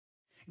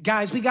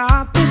Guys, we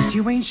got this,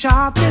 you ain't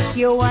shot this.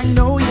 Yo, I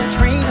know your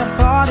train of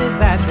thought is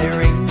that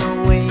there ain't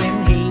no way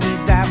in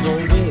Hades that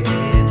we'll win.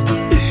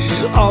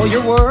 All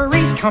your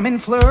worries come in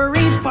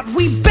flurries, but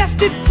we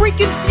bested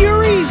freaking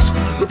furies.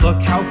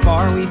 Look how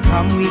far we've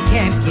come, we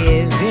can't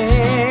give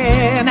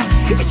in.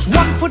 It's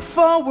 1 foot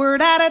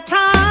forward at a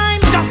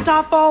time. Dust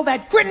off all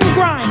that grit and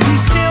grind. We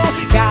still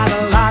got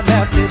a lot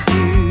left to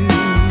do.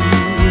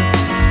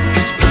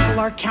 'Cause people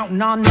are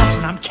counting on us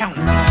and I'm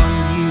counting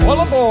on you. All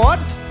aboard!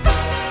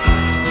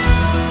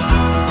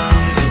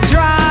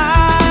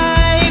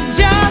 Drive,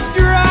 just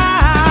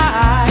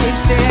drive.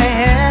 Stay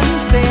ahead and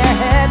stay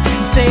ahead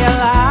and stay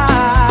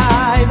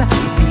alive.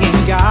 We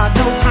ain't got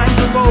no time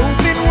for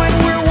moping when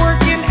we're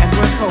working and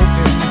we're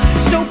coping.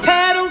 So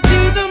pedal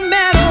to the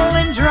metal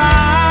and drive.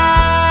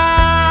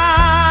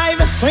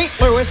 St.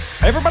 Louis,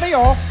 everybody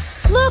off.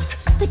 Look,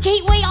 the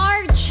Gateway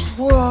Arch.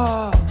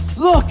 Whoa!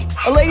 Look,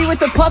 a lady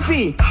with a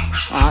puppy.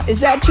 Is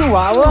that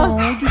Chihuahua?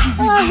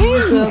 Hey,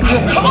 look.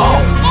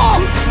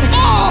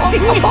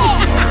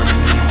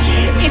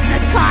 It's a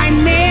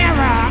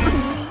chimera.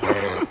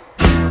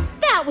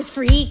 That was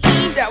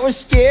freaky. That was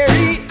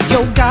scary.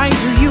 Yo,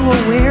 guys, are you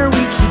aware we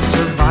keep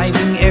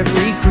surviving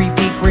every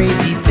creepy,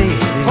 crazy thing?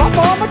 Hop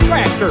on the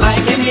tractor.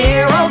 Like an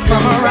arrow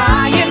from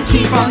Orion,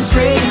 keep on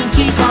straight and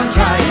keep on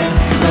trying.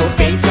 No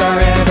fates are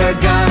ever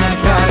gonna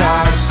cut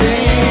our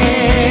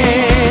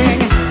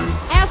string.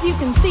 As you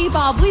can see,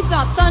 Bob, we've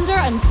got thunder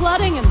and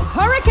flooding and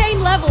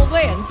hurricane-level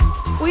winds.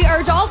 We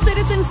urge all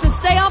citizens to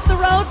stay off the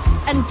road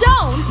and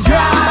don't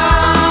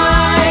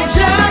Drive,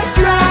 just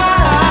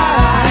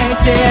drive.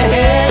 Stay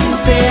ahead and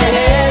stay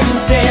ahead and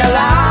stay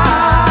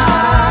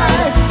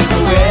alive. The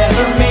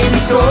weather may be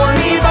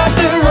stormy, but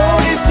the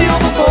road is still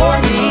before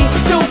me.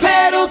 So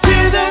pedal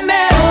to the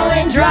metal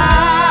and drive.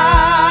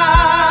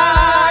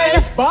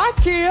 Bye,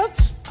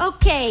 kids.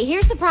 Okay,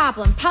 here's the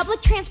problem.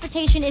 Public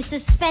transportation is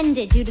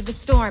suspended due to the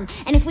storm.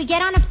 And if we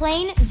get on a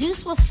plane,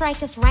 Zeus will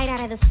strike us right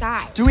out of the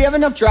sky. Do we have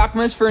enough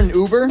drachmas for an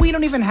Uber? We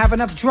don't even have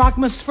enough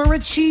drachmas for a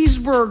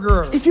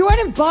cheeseburger. If you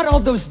hadn't bought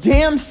all those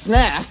damn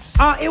snacks.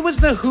 It was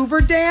the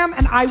Hoover Dam,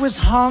 and I was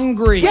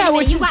hungry. Yeah, it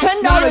was You got $10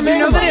 snacks. You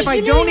know that if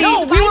I don't eat,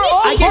 No, we were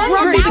all I get hungry,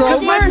 grumpy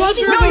because my Grover. blood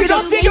sugar No, you goes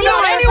don't up. think You know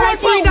about what? anyone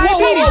Type 1 fighting.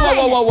 diabetes.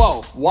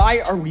 Whoa.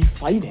 Why are we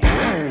fighting?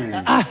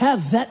 I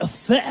have that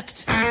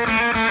effect.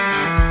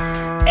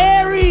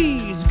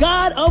 Ares,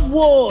 god of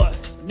war.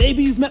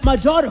 Maybe you've met my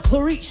daughter,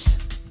 Clarice.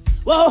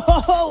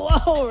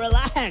 Whoa,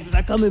 relax.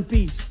 I come in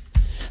peace.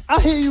 I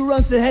hear you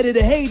once headed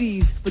to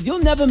Hades, but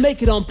you'll never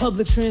make it on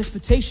public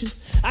transportation.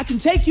 I can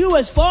take you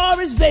as far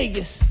as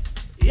Vegas.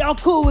 Y'all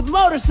cool with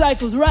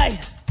motorcycles,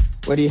 right?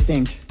 What do you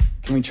think?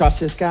 Can we trust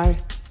this guy?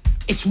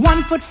 It's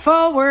 1 foot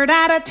forward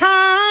at a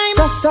time.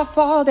 Dust off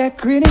all that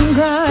grit and We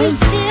grind.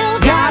 still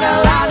Got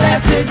a lot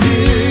left to do.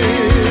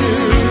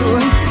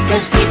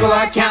 'Cause people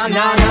are counting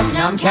on us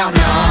and I'm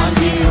counting on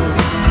you.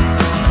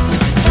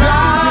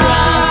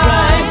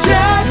 Drive,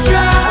 just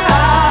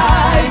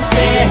drive.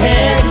 Stay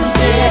ahead and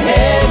stay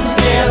ahead and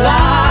stay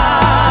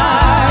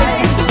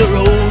alive. The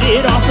road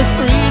it offers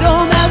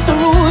freedom, that's the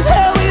rules.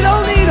 Hell, we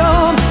don't need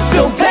them.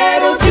 So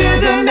pedal to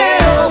the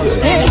metal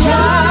and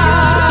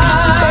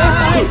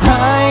drive.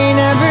 I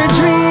never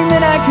dreamed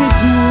that I could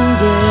do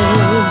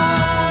this.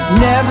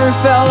 Never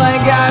felt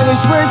like I was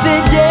worth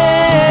a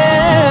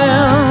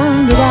damn.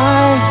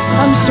 But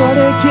I'm sort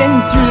of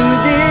getting through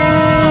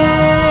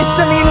this.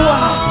 I mean,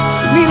 wow.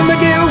 I mean,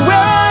 look at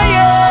where I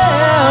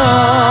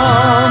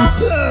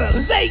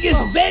am. Vegas,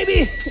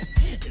 baby.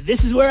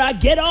 This is where I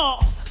get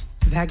off.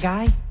 That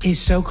guy is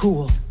so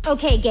cool.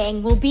 Okay,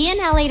 gang, we'll be in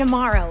LA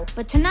tomorrow,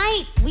 but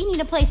tonight we need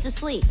a place to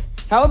sleep.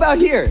 How about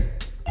here?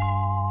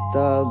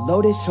 The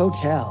Lotus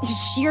Hotel.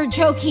 You're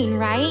joking,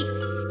 right?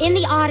 In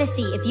the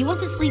Odyssey, if you want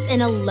to sleep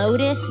in a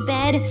lotus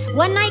bed,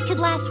 one night could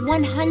last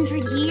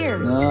 100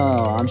 years.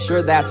 Oh, I'm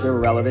sure that's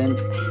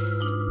irrelevant.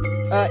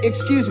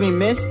 Excuse me,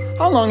 miss.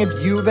 How long have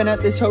you been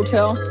at this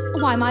hotel?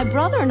 Why, my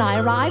brother and I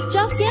arrived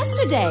just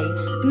yesterday,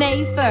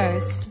 May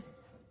 1st.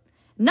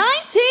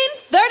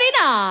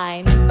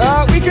 1939.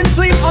 We can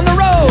sleep on the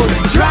road.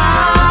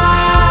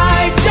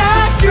 Drive,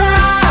 just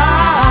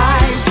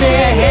drive. Stay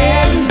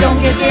ahead and don't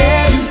get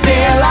dead and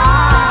stay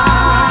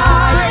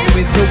alive.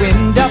 With the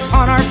wind up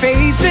on our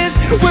faces,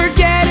 we're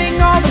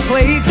getting all the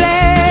places. No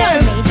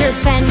major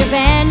fender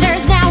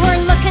benders, now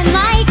we're looking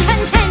like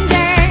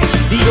contenders.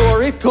 The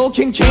Oracle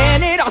can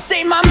it. I'll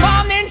save my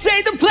mom, then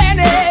save the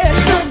planet.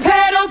 So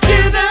pedal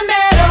to the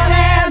metal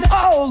and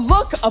oh,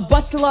 look, a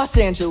bus to Los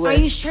Angeles. Are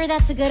you sure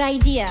that's a good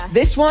idea?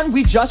 This one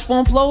we just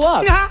won't blow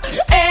up. Ah.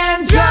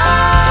 And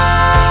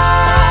drive.